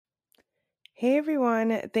Hey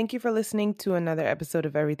everyone, thank you for listening to another episode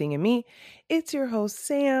of Everything in Me. It's your host,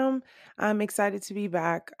 Sam. I'm excited to be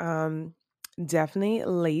back. Definitely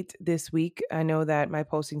late this week. I know that my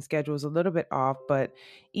posting schedule is a little bit off, but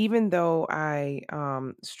even though I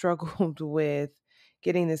struggled with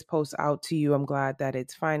getting this post out to you, I'm glad that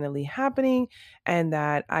it's finally happening and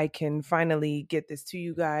that I can finally get this to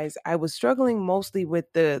you guys. I was struggling mostly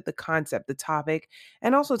with the concept, the topic,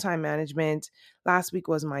 and also time management. Last week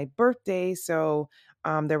was my birthday, so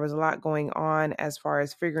there was a lot going on as far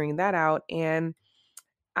as figuring that out. And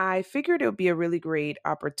I figured it would be a really great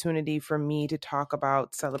opportunity for me to talk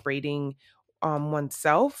about celebrating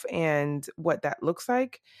oneself and what that looks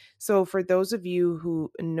like. So, for those of you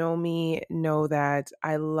who know me, know that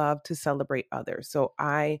I love to celebrate others. So,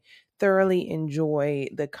 I thoroughly enjoy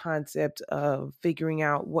the concept of figuring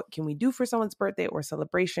out what can we do for someone's birthday or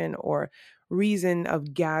celebration or reason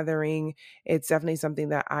of gathering. It's definitely something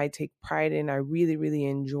that I take pride in. I really, really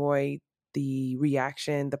enjoy the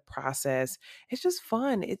reaction, the process. It's just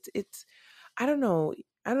fun. It's I don't know.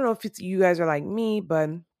 I don't know if it's you guys are like me,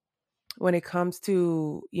 but when it comes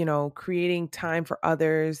to, creating time for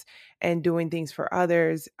others and doing things for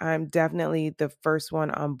others, I'm definitely the first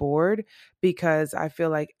one on board because I feel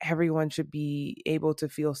like everyone should be able to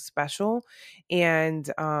feel special.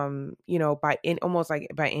 And, almost like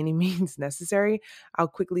by any means necessary, I'll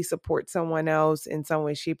quickly support someone else in some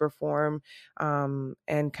way, shape, or form,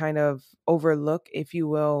 and kind of overlook, if you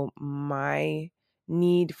will, my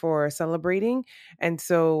need for celebrating. And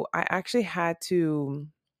so I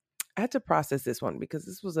had to process this one because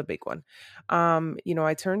this was a big one.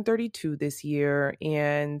 I turned 32 this year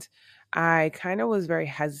and I kind of was very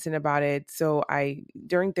hesitant about it. So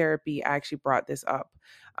during therapy, I actually brought this up.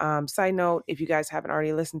 Side note, if you guys haven't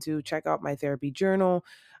already listened to, check out my therapy journey.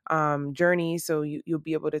 So you'll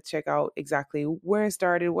be able to check out exactly where it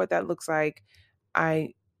started, what that looks like.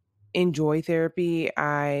 I enjoy therapy.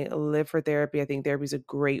 I live for therapy. I think therapy is a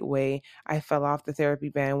great way. I fell off the therapy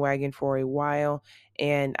bandwagon for a while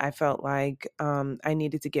and I felt like I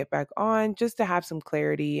needed to get back on just to have some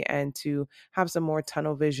clarity and to have some more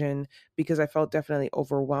tunnel vision because I felt definitely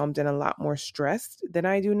overwhelmed and a lot more stressed than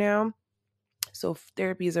I do now. So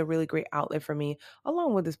therapy is a really great outlet for me,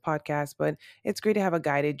 along with this podcast. But it's great to have a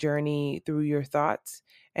guided journey through your thoughts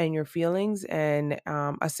and your feelings, and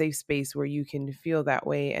a safe space where you can feel that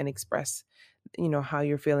way and express, how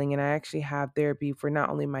you're feeling. And I actually have therapy for not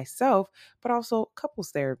only myself but also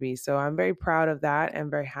couples therapy. So I'm very proud of that and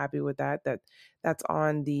very happy with that. That's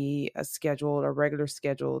on the scheduled or regular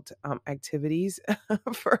scheduled activities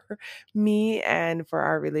for me and for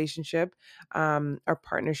our relationship, our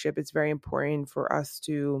partnership. It's very important for us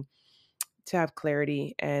to have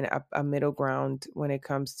clarity and a middle ground when it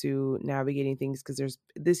comes to navigating things because there's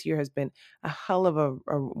this year has been a hell of a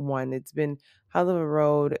one. It's been hell of a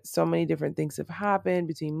road. So many different things have happened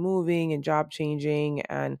between moving and job changing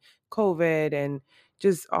and COVID and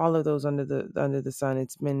just all of those under the sun.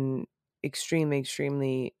 It's been extremely,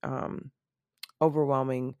 extremely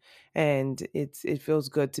overwhelming, and it feels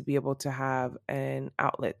good to be able to have an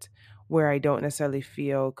outlet where I don't necessarily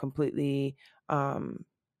feel completely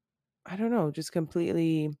I don't know, just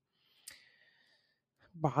completely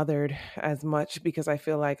bothered as much because I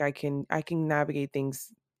feel like I can navigate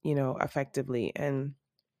things, effectively. And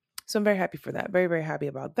so I'm very happy for that. Very, very happy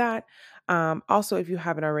about that. Also, if you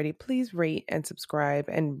haven't already, please rate and subscribe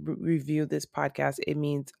and review this podcast. It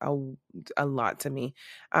means a lot to me.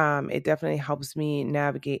 It definitely helps me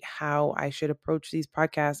navigate how I should approach these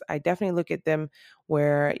podcasts. I definitely look at them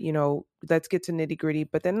where, let's get to nitty gritty,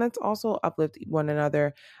 but then let's also uplift one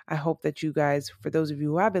another. I hope that you guys, for those of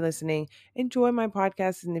you who have been listening, enjoy my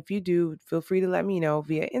podcast. And if you do, feel free to let me know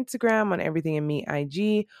via Instagram on Everything in Me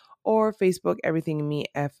IG or Facebook, Everything in Me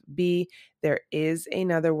FB. There is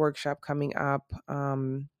another workshop coming up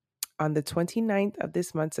on the 29th of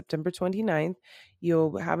this month, September 29th.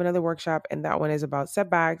 You'll have another workshop, and that one is about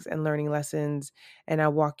setbacks and learning lessons. And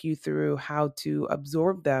I'll walk you through how to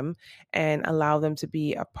absorb them and allow them to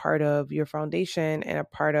be a part of your foundation and a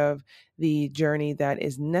part of the journey that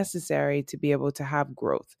is necessary to be able to have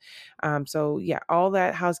growth. So, yeah, all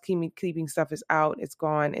that housekeeping stuff is out, it's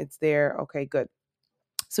gone, it's there. Okay, good.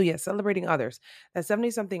 So yeah, celebrating others. That's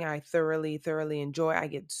definitely something I thoroughly, thoroughly enjoy. I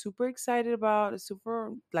get super excited about,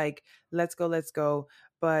 super like, let's go, let's go.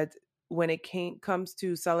 But when it comes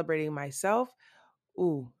to celebrating myself,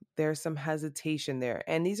 ooh, there's some hesitation there.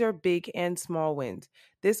 And these are big and small wins.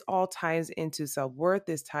 This all ties into self-worth.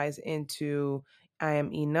 This ties into I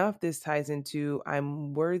am enough. This ties into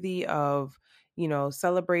I'm worthy of,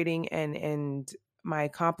 celebrating, and my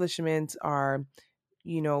accomplishments are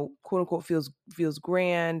quote unquote feels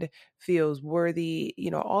grand, feels worthy,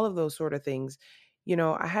 all of those sort of things.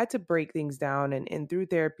 I had to break things down, and through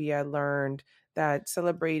therapy I learned that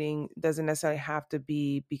celebrating doesn't necessarily have to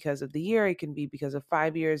be because of the year. It can be because of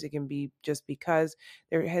 5 years. It can be just because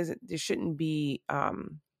there shouldn't be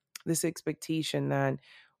this expectation that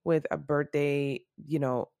with a birthday,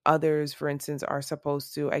 others, for instance, are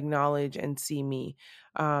supposed to acknowledge and see me.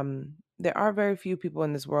 There are very few people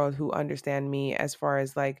in this world who understand me as far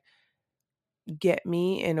as like get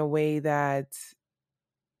me in a way that,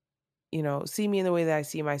 see me in the way that I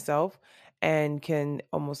see myself and can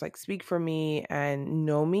almost like speak for me and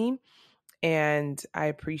know me. And I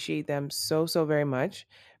appreciate them so, so very much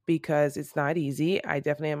because it's not easy. I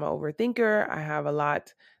definitely am an overthinker. I have a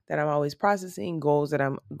lot that I'm always processing, goals that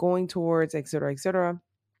I'm going towards, et cetera, et cetera.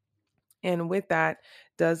 And with that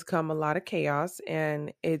does come a lot of chaos,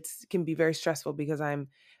 and it's can be very stressful because I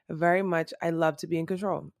love to be in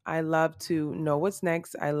control. I love to know what's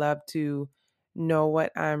next. I love to know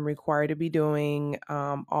what I'm required to be doing,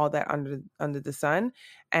 all that under the sun.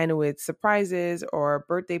 And with surprises or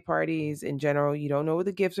birthday parties in general, you don't know what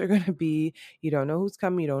the gifts are going to be. You don't know who's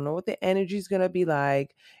coming. You don't know what the energy is going to be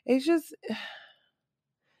like. It's just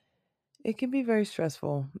it can be very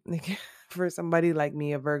stressful for somebody like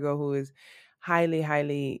me, a Virgo, who is highly,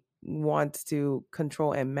 highly wants to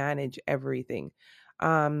control and manage everything.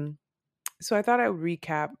 Um, so I thought I would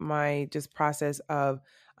recap my just process of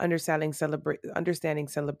understanding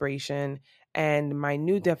celebration and my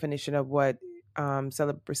new definition of what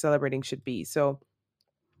celebrating should be. So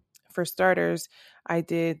for starters, I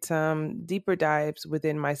did some deeper dives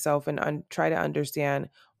within myself and try to understand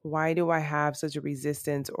why do I have such a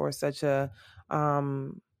resistance or such a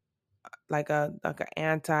um, like a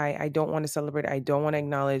anti, I don't want to celebrate, I don't want to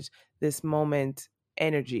acknowledge this moment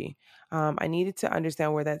energy. I needed to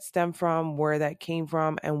understand where that stemmed from, where that came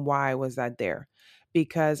from, and why was that there,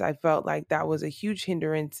 because I felt like that was a huge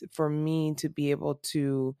hindrance for me to be able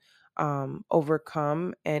to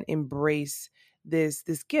overcome and embrace this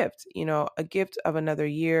gift, a gift of another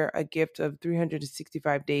year, a gift of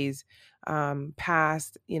 365 days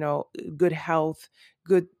past, good health,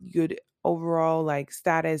 good overall like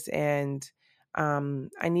status. And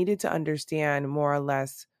I needed to understand more or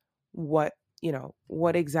less what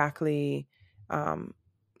what exactly um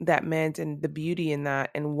that meant and the beauty in that,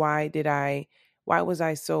 and why was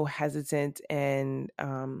I so hesitant and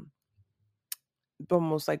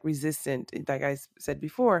almost like resistant, like I said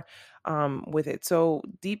before, with it. So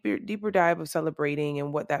deeper dive of celebrating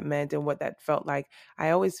and what that meant and what that felt like.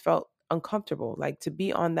 I always felt uncomfortable, like to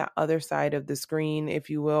be on that other side of the screen,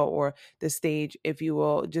 if you will, or the stage, if you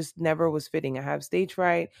will, just never was fitting. I have stage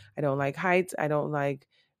fright. I don't like heights. I don't like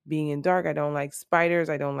being in dark. I don't like spiders.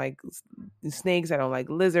 I don't like snakes. I don't like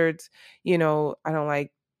lizards. I don't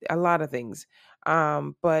like a lot of things.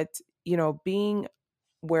 But being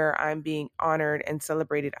where I'm being honored and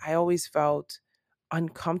celebrated, I always felt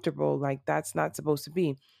uncomfortable, like that's not supposed to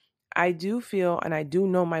be. I do feel and I do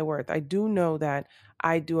know my worth. I do know that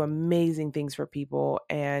I do amazing things for people,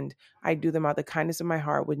 and I do them out of the kindness of my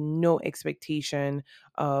heart with no expectation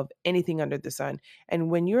of anything under the sun. And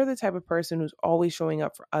when you're the type of person who's always showing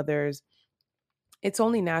up for others, it's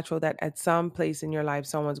only natural that at some place in your life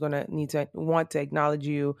someone's going to need to want to acknowledge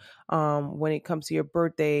you, when it comes to your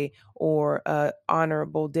birthday or a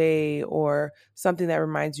honorable day or something that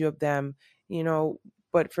reminds you of them, you know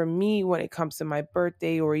but for me, when it comes to my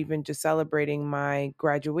birthday or even just celebrating my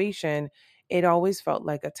graduation, it always felt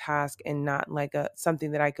like a task and not like a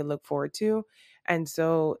something that I could look forward to. And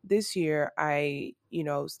so this year I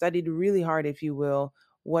studied really hard, if you will,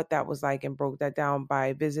 what that was like, and broke that down by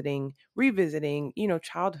revisiting,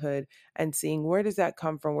 childhood, and seeing where does that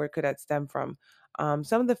come from? Where could that stem from?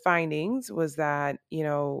 Some of the findings was that,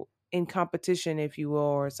 in competition, if you will,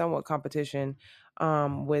 or somewhat competition,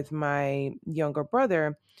 with my younger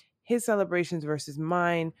brother, his celebrations versus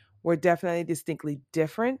mine were definitely distinctly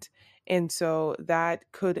different. And so that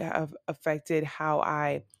could have affected how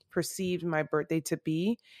I perceived my birthday to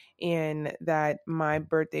be, and that my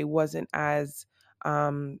birthday wasn't as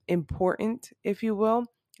important, if you will,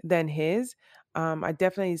 than his. I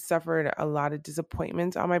definitely suffered a lot of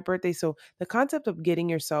disappointments on my birthday. So the concept of getting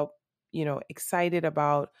yourself, excited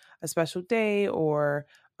about a special day or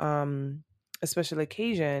a special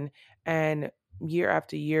occasion, and year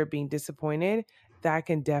after year being disappointed, that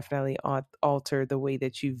can definitely alter the way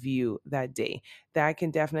that you view that day. That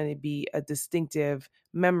can definitely be a distinctive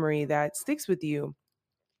memory that sticks with you.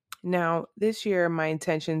 Now, this year, my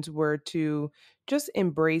intentions were to just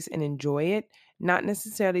embrace and enjoy it, not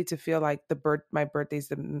necessarily to feel like my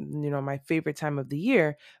birthday's my favorite time of the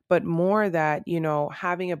year, but more that,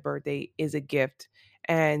 having a birthday is a gift.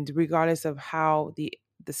 And regardless of how the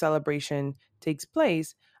celebration takes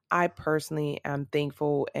place, I personally am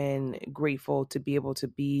thankful and grateful to be able to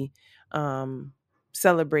be um,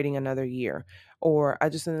 celebrating another year or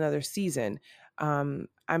just another season. I'm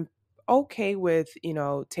okay with,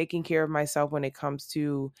 taking care of myself when it comes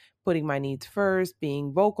to putting my needs first,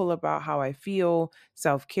 being vocal about how I feel,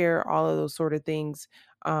 self care, all of those sort of things.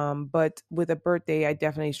 But with a birthday, I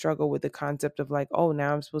definitely struggle with the concept of like, oh,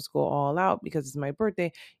 now I'm supposed to go all out because it's my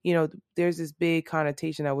birthday. There's this big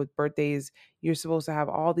connotation that with birthdays, you're supposed to have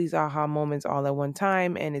all these aha moments all at one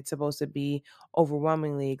time, and it's supposed to be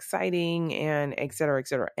overwhelmingly exciting and et cetera, et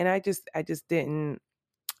cetera. And I just didn't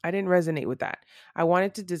resonate with that. I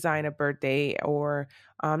wanted to design a birthday or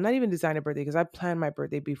not even design a birthday because I planned my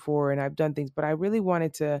birthday before and I've done things, but I really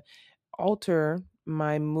wanted to alter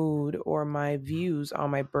my mood or my views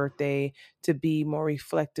on my birthday to be more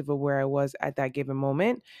reflective of where I was at that given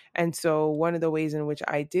moment. And so one of the ways in which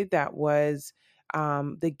I did that was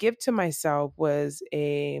the gift to myself was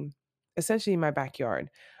a essentially my backyard.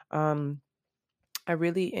 Um, I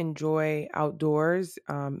really enjoy outdoors,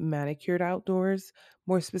 manicured outdoors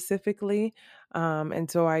more specifically. And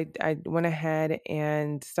so I went ahead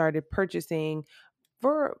and started purchasing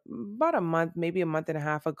for about a month, maybe a month and a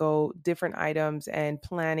half ago, different items and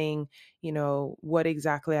planning, what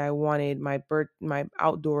exactly I wanted my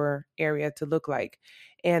outdoor area to look like.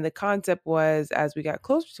 And the concept was as we got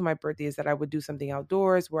closer to my birthday is that I would do something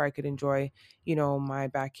outdoors where I could enjoy, my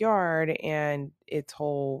backyard and its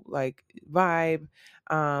whole like vibe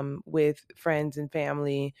with friends and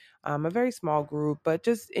family, a very small group, but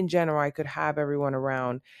just in general, I could have everyone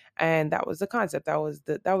around. And that was the concept. That was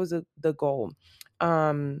the goal.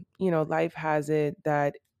 Life has it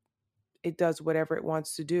that it does whatever it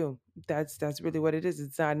wants to do. That's really what it is.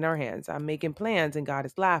 It's not in our hands. I'm making plans and God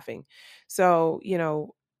is laughing. So,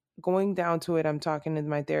 going down to it, I'm talking to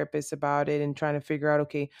my therapist about it and trying to figure out,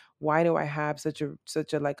 okay, why do I have such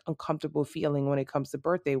a like uncomfortable feeling when it comes to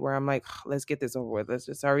birthday where I'm like, let's get this over with. Let's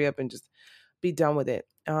just hurry up and just be done with it.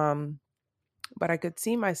 But I could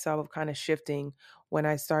see myself kind of shifting when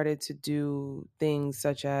I started to do things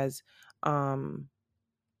such as um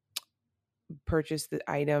purchase the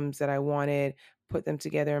items that I wanted, put them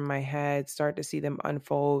together in my head, start to see them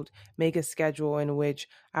unfold, make a schedule in which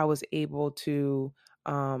I was able to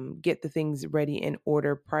get the things ready in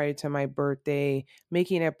order prior to my birthday,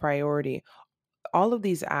 making it a priority. All of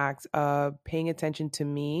these acts of paying attention to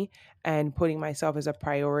me and putting myself as a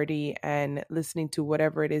priority and listening to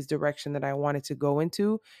whatever it is direction that I wanted to go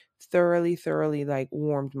into thoroughly, thoroughly like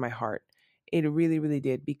warmed my heart. It really, really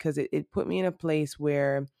did because it put me in a place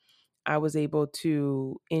where I was able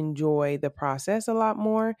to enjoy the process a lot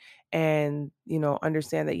more and,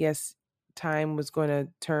 understand that yes, time was going to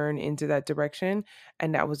turn into that direction.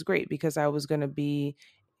 And that was great because I was going to be,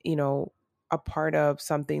 you know, a part of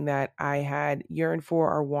something that I had yearned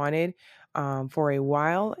for or wanted for a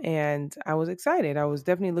while. And I was excited. I was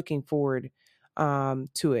definitely looking forward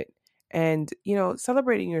to it. And,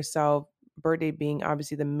 celebrating yourself, birthday being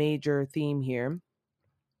obviously the major theme here,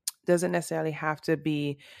 doesn't necessarily have to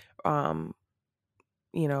be um,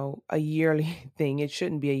 a yearly thing. It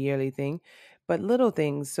shouldn't be a yearly thing, but little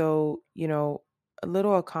things. So,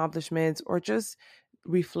 little accomplishments or just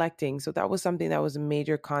reflecting. So that was something that was a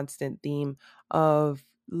major constant theme of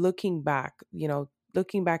looking back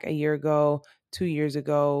a year ago, 2 years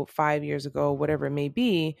ago, 5 years ago, whatever it may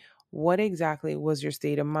be. What exactly was your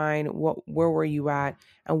state of mind? Where were you at?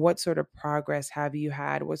 And what sort of progress have you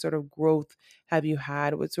had? What sort of growth have you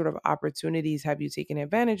had? What sort of opportunities have you taken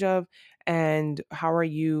advantage of? And how are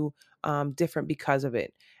you different because of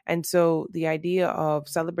it? And so the idea of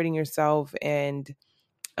celebrating yourself and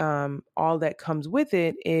all that comes with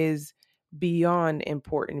it is beyond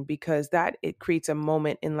important because that it creates a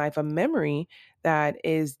moment in life, a memory that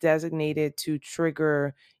is designated to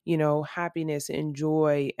trigger, happiness and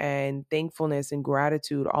joy and thankfulness and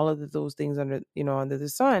gratitude, all of those things under the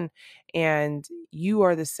sun. And you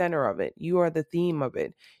are the center of it. You are the theme of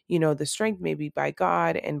it. The strength may be by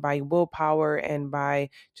God and by willpower and by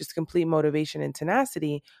just complete motivation and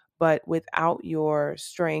tenacity. But without your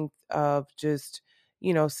strength of just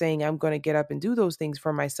saying I'm going to get up and do those things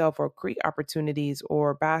for myself or create opportunities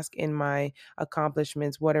or bask in my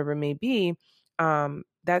accomplishments, whatever it may be,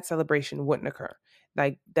 that celebration wouldn't occur.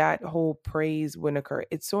 Like that whole praise wouldn't occur.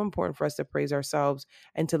 It's so important for us to praise ourselves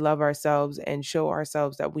and to love ourselves and show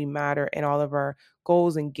ourselves that we matter and all of our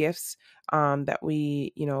goals and gifts that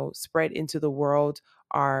we, spread into the world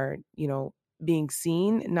are, being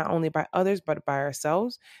seen not only by others but by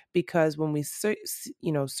ourselves, because when we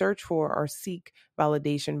search for or seek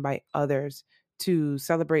validation by others to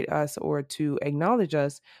celebrate us or to acknowledge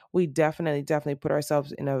us, we definitely put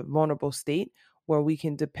ourselves in a vulnerable state where we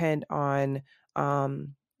can depend on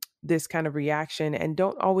um, this kind of reaction and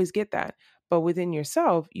don't always get that. But within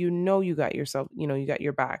yourself, you got yourself, you got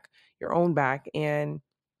your back, your own back. And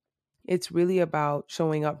it's really about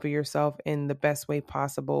showing up for yourself in the best way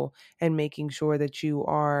possible and making sure that you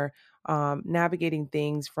are navigating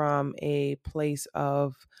things from a place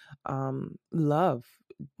of love,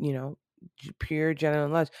 you know, pure,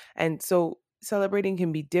 genuine love. And so celebrating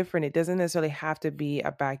can be different. It doesn't necessarily have to be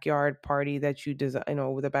a backyard party that you design,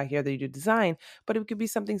 with a backyard that you design, but it could be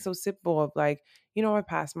something so simple of like, I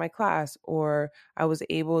passed my class, or I was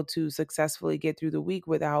able to successfully get through the week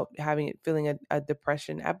without having it feeling a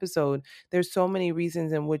depression episode. There's so many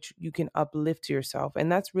reasons in which you can uplift yourself.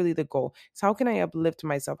 And that's really the goal. So how can I uplift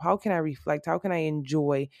myself? How can I reflect? How can I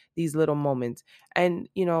enjoy these little moments? And,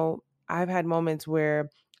 I've had moments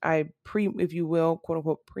where if you will, quote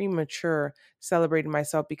unquote, premature celebrated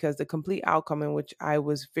myself because the complete outcome in which I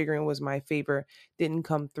was figuring was my favor didn't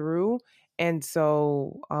come through. And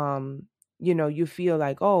so, you feel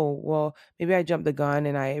like, oh, well, maybe I jumped the gun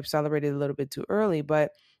and I accelerated a little bit too early,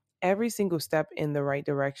 but every single step in the right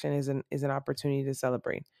direction is an opportunity to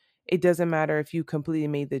celebrate. It doesn't matter if you completely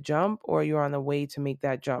made the jump or you're on the way to make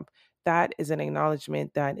that jump. That is an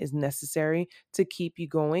acknowledgement that is necessary to keep you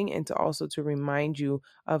going and to also to remind you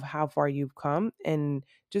of how far you've come, and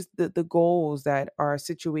just the goals that are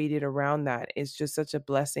situated around that is just such a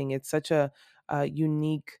blessing. It's such a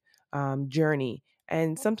unique journey.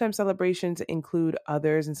 And sometimes celebrations include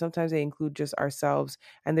others, and sometimes they include just ourselves.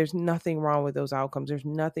 And there's nothing wrong with those outcomes. There's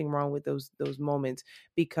nothing wrong with those moments,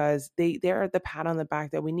 because they're the pat on the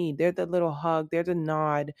back that we need. They're the little hug. They're the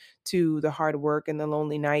nod to the hard work and the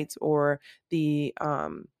lonely nights, or the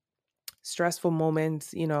stressful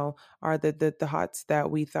moments, are the hots that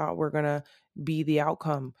we thought were gonna be the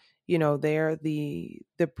outcome. They're the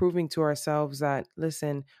proving to ourselves that,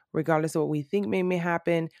 listen, regardless of what we think may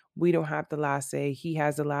happen, we don't have the last say. He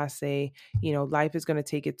has the last say. Life is gonna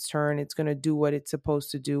take its turn. It's gonna do what it's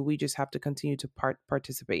supposed to do. We just have to continue to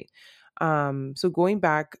participate. So going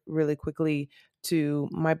back really quickly to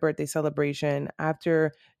my birthday celebration,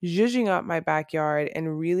 after zhuzhing up my backyard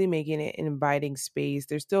and really making it an inviting space,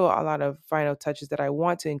 there's still a lot of final touches that I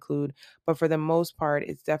want to include, but for the most part,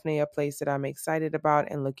 it's definitely a place that I'm excited about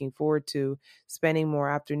and looking forward to spending more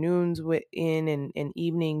afternoons and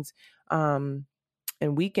evenings, and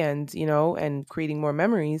weekends, and creating more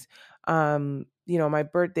memories. My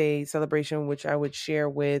birthday celebration, which I would share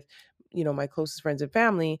with, my closest friends and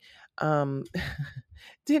family, um,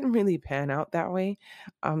 didn't really pan out that way,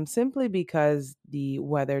 simply because the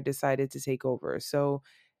weather decided to take over. So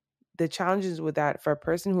the challenges with that for a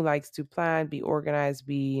person who likes to plan, be organized,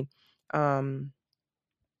 um,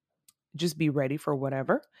 just be ready for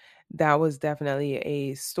whatever. That was definitely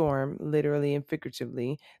a storm, literally and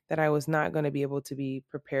figuratively, that I was not going to be able to be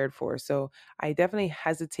prepared for. So I definitely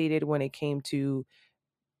hesitated when it came to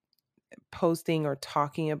posting or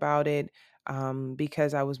talking about it,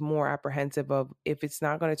 because I was more apprehensive of, if it's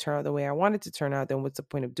not going to turn out the way I want it to turn out, then what's the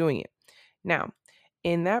point of doing it? Now,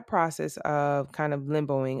 in that process of kind of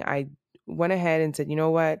limboing, I went ahead and said, you know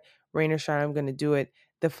what, rain or shine, I'm going to do it.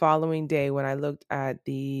 The following day, when I looked at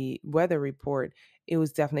the weather report, it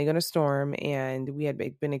was definitely going to storm, and we had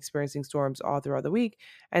been experiencing storms all throughout the week.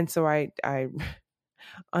 And so I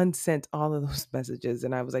unsent all of those messages,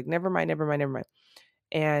 and I was like, never mind, never mind, never mind.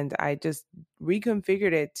 And I just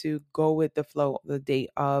reconfigured it to go with the flow of the day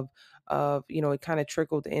of it kind of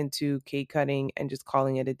trickled into cake cutting and just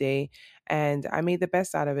calling it a day. And I made the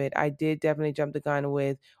best out of it. I did definitely jump the gun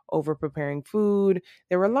with over preparing food.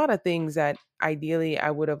 There were a lot of things that ideally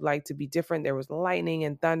I would have liked to be different. There was lightning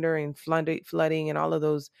and thunder and flooding and all of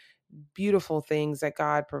those beautiful things that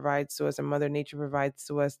God provides to us and Mother Nature provides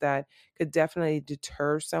to us that could definitely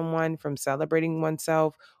deter someone from celebrating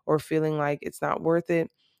oneself or feeling like it's not worth it.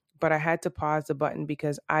 But I had to pause the button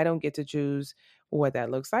because I don't get to choose what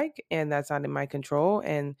that looks like, and that's not in my control.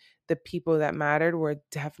 And the people that mattered were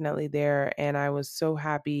definitely there, and I was so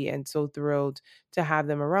happy and so thrilled to have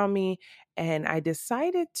them around me. And I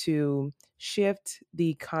decided to shift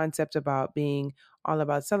the concept about being all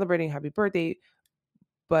about celebrating happy birthday,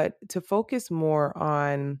 but to focus more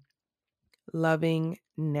on loving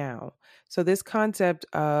now. So, this concept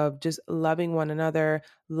of just loving one another,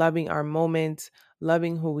 loving our moments,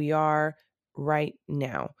 loving who we are right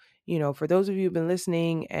now. For those of you who've been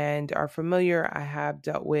listening and are familiar, I have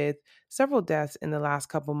dealt with several deaths in the last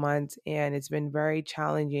couple months, and it's been very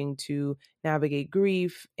challenging to navigate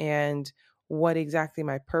grief and what exactly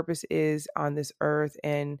my purpose is on this earth,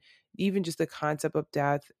 and even just the concept of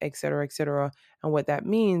death, et cetera, and what that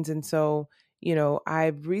means. And so,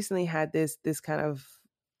 I've recently had this kind of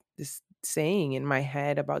this saying in my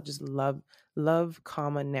head about just love,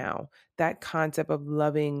 comma now. That concept of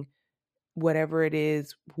loving whatever it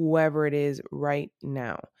is, whoever it is right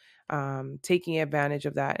now, taking advantage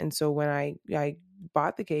of that. And so when I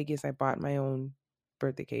bought the cake, yes, I bought my own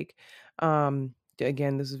birthday cake.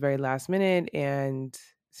 Again, this was very last minute, and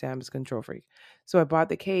Sam's control freak. So I bought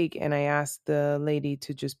the cake and I asked the lady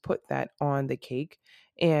to just put that on the cake,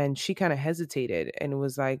 and she kind of hesitated and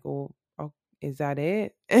was like, "Well, oh, is that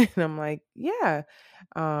it?" And I'm like, "Yeah."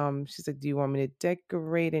 She's like, "Do you want me to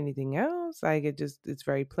decorate anything else? Like, it's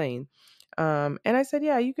very plain." And I said,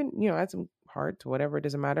 "Yeah, you can, add some heart to whatever, it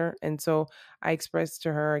doesn't matter." And so I explained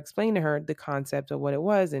to her the concept of what it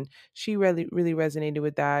was. And she really, really resonated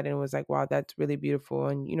with that and was like, "Wow, that's really beautiful.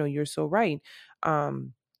 And, you're so right."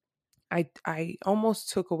 Um, I almost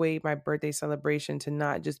took away my birthday celebration to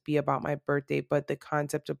not just be about my birthday, but the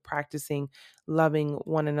concept of practicing loving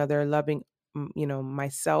one another, loving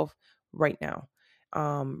myself right now.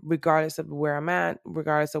 Regardless of where I'm at,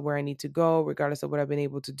 regardless of where I need to go, regardless of what I've been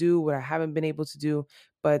able to do, what I haven't been able to do.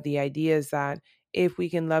 But the idea is that if we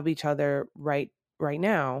can love each other right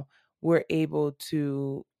now, we're able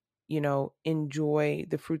to enjoy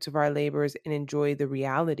the fruits of our labors and enjoy the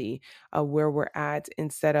reality where we're at,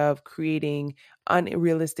 instead of creating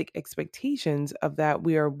unrealistic expectations of that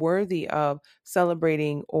we are worthy of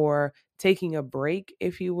celebrating or taking a break,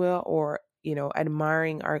 if you will, or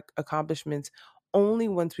admiring our accomplishments only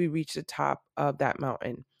once we reach the top of that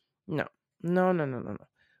mountain. No, no, no, no, no, no.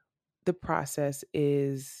 The process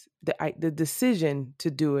is the decision to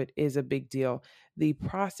do it is a big deal. The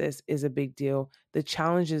process is a big deal. The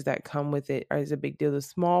challenges that come with it is a big deal. The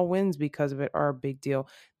small wins because of it are a big deal.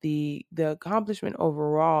 The accomplishment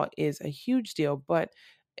overall is a huge deal. But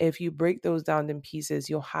if you break those down in pieces,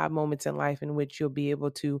 you'll have moments in life in which you'll be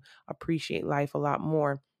able to appreciate life a lot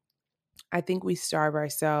more. I think we starve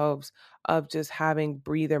ourselves of just having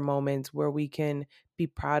breather moments where we can be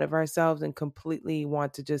proud of ourselves and completely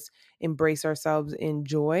want to just embrace ourselves in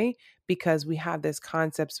joy, because we have this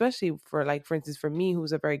concept, especially for, like, for instance, for me,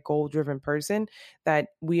 who's a very goal driven person, that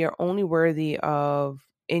we are only worthy of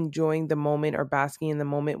enjoying the moment or basking in the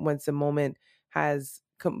moment once the moment has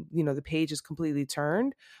the page is completely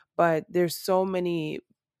turned. But there's so many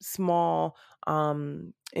small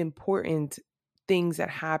important things that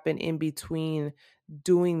happen in between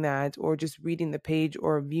doing that, or just reading the page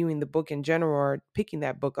or viewing the book in general, or picking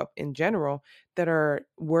that book up in general, that are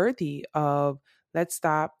worthy of, let's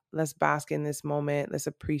stop, let's bask in this moment, let's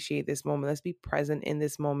appreciate this moment, let's be present in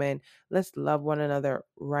this moment, let's love one another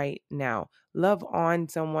right now, love on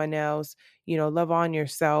someone else, love on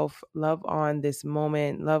yourself, love on this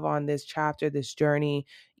moment, love on this chapter, this journey.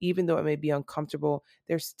 Even though it may be uncomfortable,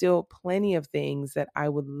 there's still plenty of things that I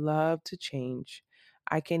would love to change.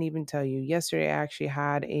 I can't even tell you. Yesterday, I actually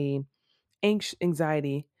had a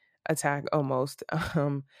anxiety attack almost,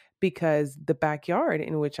 because the backyard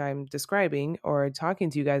in which I'm describing or talking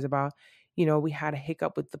to you guys about, we had a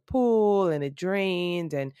hiccup with the pool and it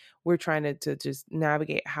drained, and we're trying to just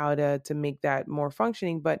navigate how to make that more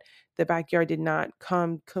functioning. But the backyard did not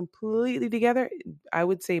come completely together. I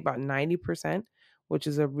would say about 90%, which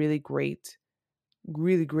is a really great,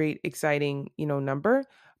 exciting, number,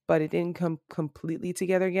 but it didn't come completely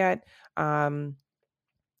together yet. And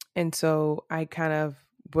so I kind of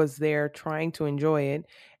was there trying to enjoy it.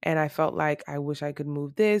 And I felt like, I wish I could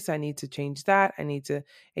move this. I need to change that. I need to,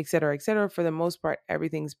 et cetera, et cetera. For the most part,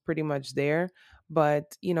 everything's pretty much there,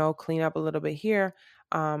 but, clean up a little bit here.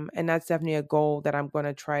 And that's definitely a goal that I'm going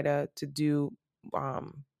to try to do,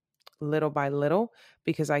 little by little,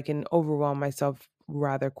 because I can overwhelm myself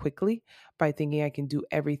rather quickly by thinking I can do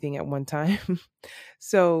everything at one time.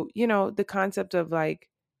 So, the concept of, like,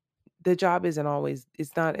 the job isn't always,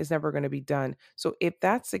 it's never going to be done. So if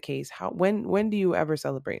that's the case, when do you ever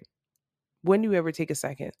celebrate? When do you ever take a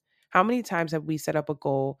second? How many times have we set up a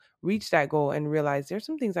goal, reached that goal, and realized there's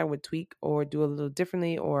some things I would tweak or do a little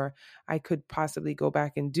differently, or I could possibly go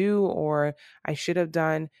back and do, or I should have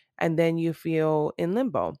done, and then you feel in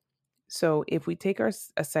limbo. So if we take a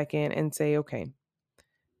second and say, okay,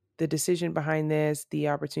 the decision behind this, the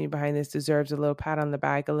opportunity behind this deserves a little pat on the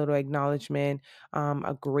back, a little acknowledgement,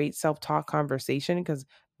 a great self talk conversation, because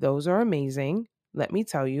those are amazing. Let me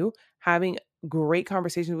tell you, having great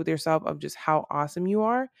conversations with yourself of just how awesome you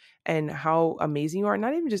are and how amazing you are.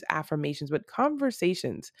 Not even just affirmations, but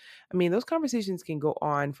conversations. I mean, those conversations can go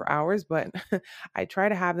on for hours, but I try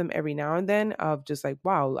to have them every now and then of just like,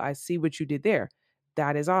 wow, I see what you did there.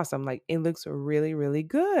 That is awesome. Like, it looks really, really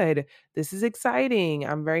good. This is exciting.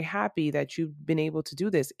 I'm very happy that you've been able to do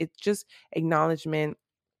this. It's just acknowledgement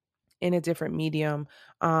in a different medium.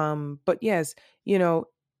 But yes, you know,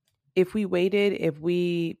 if we waited, if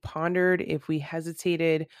we pondered, if we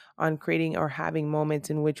hesitated on creating or having moments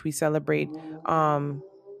in which we celebrate,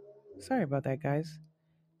 sorry about that, guys.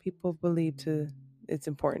 People believe to it's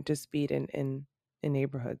important to speed in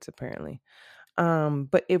neighborhoods, apparently.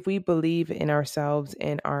 But if we believe in ourselves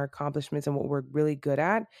and our accomplishments and what we're really good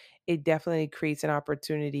at, it definitely creates an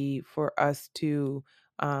opportunity for us to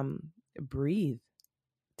breathe,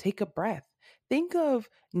 take a breath. Think of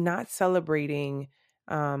not celebrating,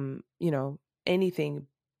 you know, anything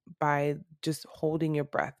by just holding your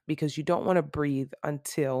breath because you don't want to breathe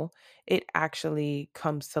until it actually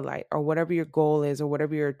comes to light, or whatever your goal is or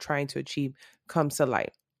whatever you're trying to achieve comes to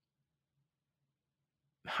light.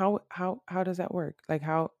 How does that work? Like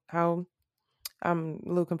how I'm a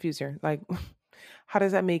little confused here. Like how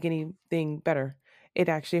does that make anything better? It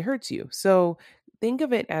actually hurts you. So think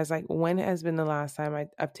of it as like, when has been the last time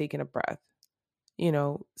I've taken a breath? You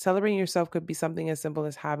know, celebrating yourself could be something as simple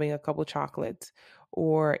as having a couple chocolates,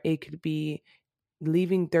 or it could be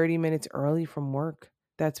leaving 30 minutes early from work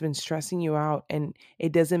that's been stressing you out. And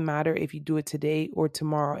it doesn't matter if you do it today or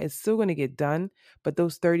tomorrow, it's still going to get done. But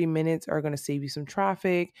those 30 minutes are going to save you some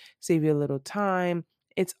traffic, save you a little time.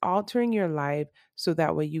 It's altering your life so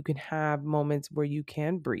that way you can have moments where you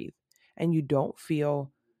can breathe and you don't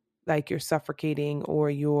feel like you're suffocating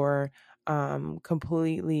or you're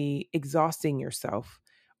completely exhausting yourself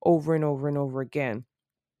over and over and over again.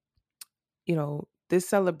 You know, this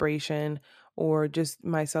celebration, or just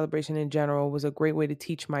my celebration in general, was a great way to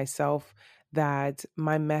teach myself that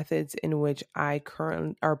my methods in which I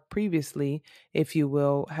currently or previously, if you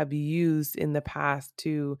will, have used in the past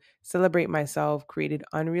to celebrate myself created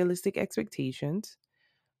unrealistic expectations,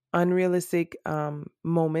 unrealistic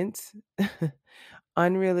moments,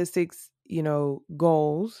 unrealistic, you know,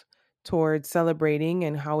 goals towards celebrating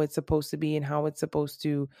and how it's supposed to be and how it's supposed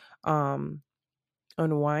to um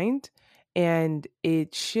unwind. And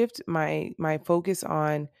it shifts my focus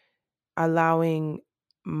on allowing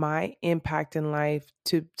my impact in life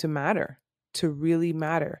to matter, to really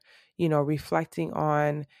matter. You know, reflecting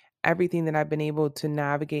on everything that I've been able to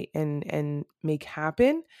navigate and make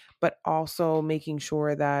happen, but also making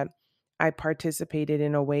sure that I participated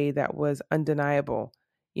in a way that was undeniable.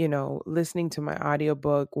 You know, listening to my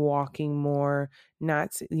audiobook, walking more,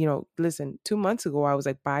 you know, listen, 2 months ago I was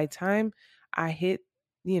like, by time I hit,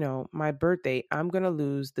 you know, my birthday, I'm going to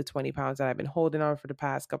lose the 20 pounds that I've been holding on for the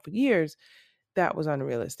past couple of years. That was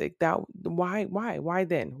unrealistic. That why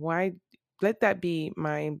then? Why let that be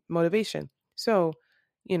my motivation? So,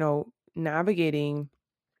 you know, navigating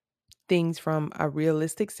things from a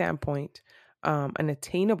realistic standpoint, an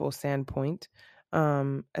attainable standpoint,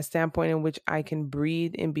 a standpoint in which I can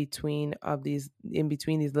breathe in between these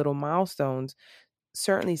little milestones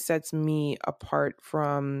certainly sets me apart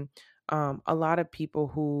from a lot of people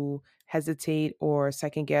who hesitate or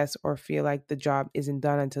second guess or feel like the job isn't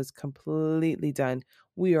done until it's completely done.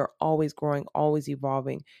 We are always growing, always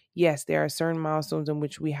evolving. Yes, there are certain milestones in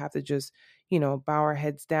which we have to just, you know, bow our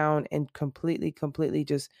heads down and completely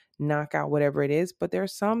just knock out whatever it is. But there are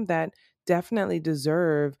some that definitely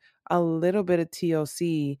deserve a little bit of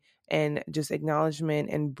TLC and just acknowledgement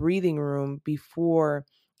and breathing room before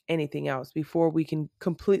anything else, before we can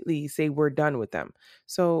completely say we're done with them.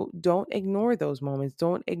 So don't ignore those moments.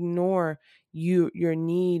 Don't ignore your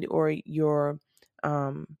need or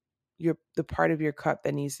um the part of your cup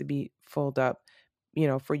that needs to be filled up, you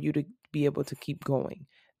know, for you to be able to keep going.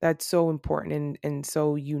 That's so important and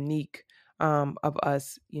so unique of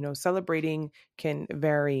us. You know, celebrating can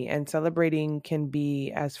vary and celebrating can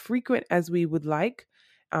be as frequent as we would like.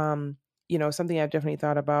 Um, you know, something I've definitely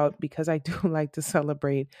thought about because I do like to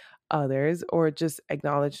celebrate others or just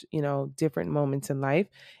acknowledge, you know, different moments in life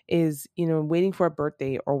is, you know, waiting for a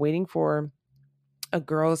birthday or waiting for a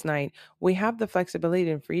girls' night. We have the flexibility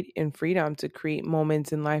and freedom to create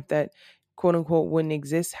moments in life that quote unquote wouldn't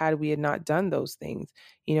exist had we had not done those things.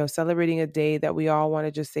 You know, celebrating a day that we all want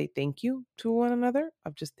to just say thank you to one another,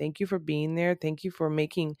 of just thank you for being there. Thank you for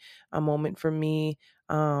making a moment for me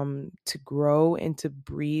to grow and to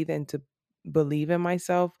breathe and to believe in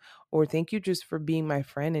myself, or thank you just for being my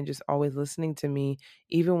friend and just always listening to me,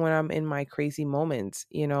 even when I'm in my crazy moments,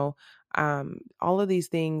 all of these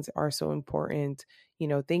things are so important.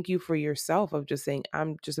 Thank you for yourself of just saying,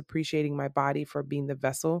 I'm just appreciating my body for being the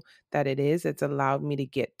vessel that it is. It's allowed me to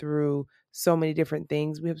get through so many different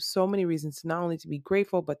things. We have so many reasons not only to be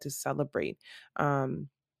grateful, but to celebrate.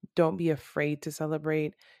 Don't be afraid to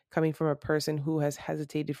celebrate. Coming from a person who has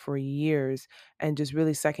hesitated for years and just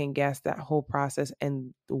really second guess that whole process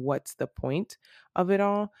and what's the point of it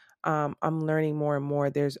all. I'm learning more and more.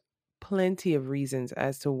 There's plenty of reasons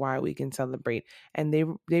as to why we can celebrate, and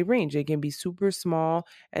they range. They can be super small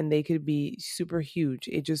and they could be super huge.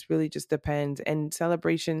 It just really just depends. And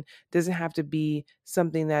celebration doesn't have to be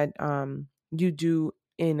something that you do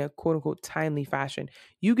in a quote unquote timely fashion.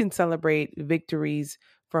 You can celebrate victories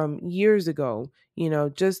from years ago,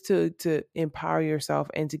 just to empower yourself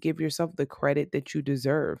and to give yourself the credit that you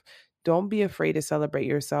deserve. Don't be afraid to celebrate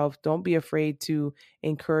yourself. Don't be afraid to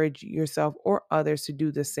encourage yourself or others to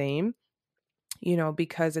do the same,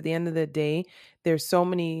 because at the end of the day, there's so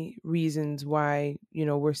many reasons why,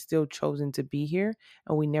 we're still chosen to be here,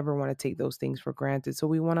 and we never want to take those things for granted. So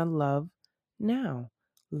we want to love now,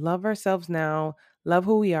 love ourselves now, love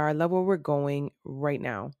who we are, love where we're going right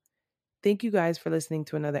now. Thank you guys for listening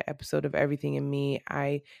to another episode of Everything in Me.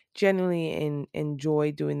 I genuinely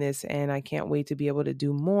enjoy doing this, and I can't wait to be able to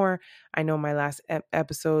do more. I know my last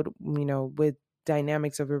episode, with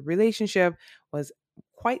dynamics of a relationship was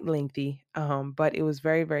quite lengthy, but it was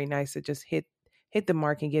very, very nice to just hit the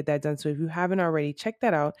mark and get that done. So if you haven't already, check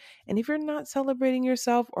that out. And if you're not celebrating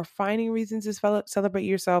yourself or finding reasons to celebrate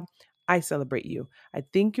yourself, I celebrate you. I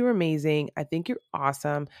think you're amazing. I think you're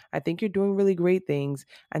awesome. I think you're doing really great things.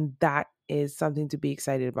 And that is something to be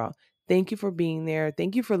excited about. Thank you for being there.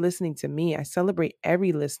 Thank you for listening to me. I celebrate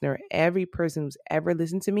every listener, every person who's ever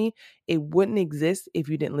listened to me. It wouldn't exist if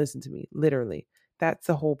you didn't listen to me, literally. That's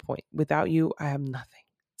the whole point. Without you, I have nothing.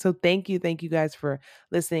 So thank you. Thank you guys for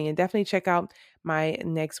listening, and definitely check out my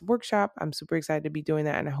next workshop. I'm super excited to be doing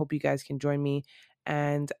that, and I hope you guys can join me.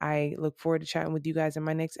 And I look forward to chatting with you guys in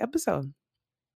my next episode.